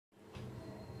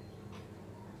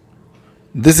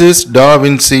This is Da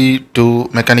Vinci 2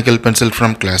 mechanical pencil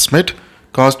from Classmate,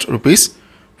 cost rupees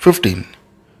 15.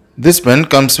 This pen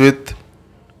comes with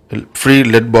a free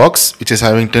lead box which is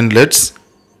having 10 leads,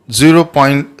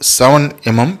 0.7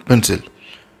 mm pencil.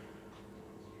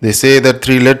 They say that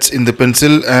 3 leads in the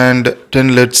pencil and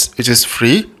 10 leads which is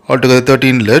free, altogether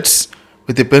 13 leads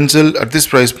with a pencil at this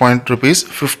price point rupees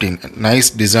 15. Nice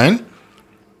design,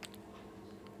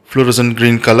 fluorescent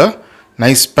green color,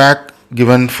 nice pack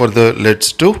given for the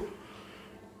leads too.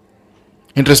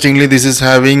 Interestingly, this is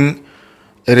having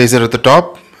eraser at the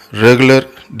top, regular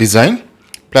design.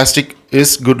 Plastic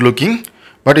is good looking,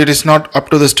 but it is not up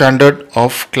to the standard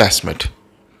of Classmate.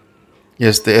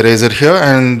 Yes, the eraser here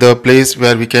and the place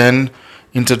where we can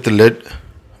insert the lead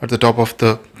at the top of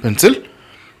the pencil.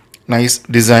 Nice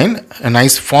design, a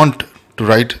nice font to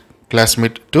write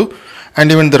Classmate too,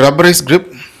 and even the rubberized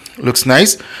grip looks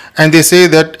nice, and they say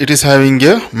that it is having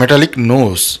a metallic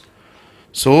nose,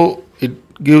 so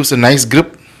it gives a nice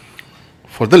grip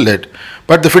for the lead.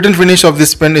 But the fit and finish of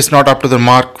this pen is not up to the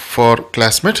mark for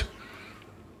Classmate.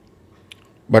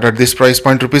 But at this price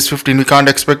point rupees 15, we can't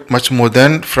expect much more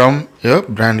than from a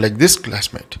brand like this,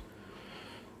 Classmate.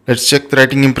 Let's check the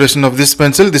writing impression of this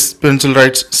pencil. This pencil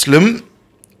writes slim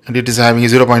and it is having a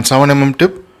 0.7 mm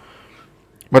tip,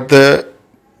 but the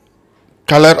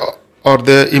color or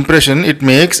the impression it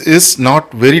makes is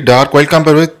not very dark while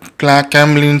compared with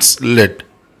Camlin's lead.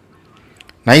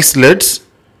 Nice leads.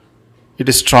 It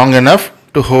is strong enough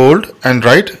to hold and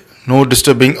write, no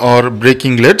disturbing or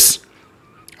breaking leads.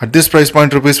 At this price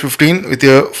point rupees 15 with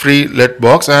a free lead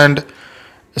box and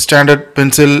a standard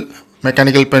pencil,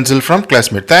 mechanical pencil from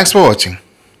Classmate. Thanks for watching.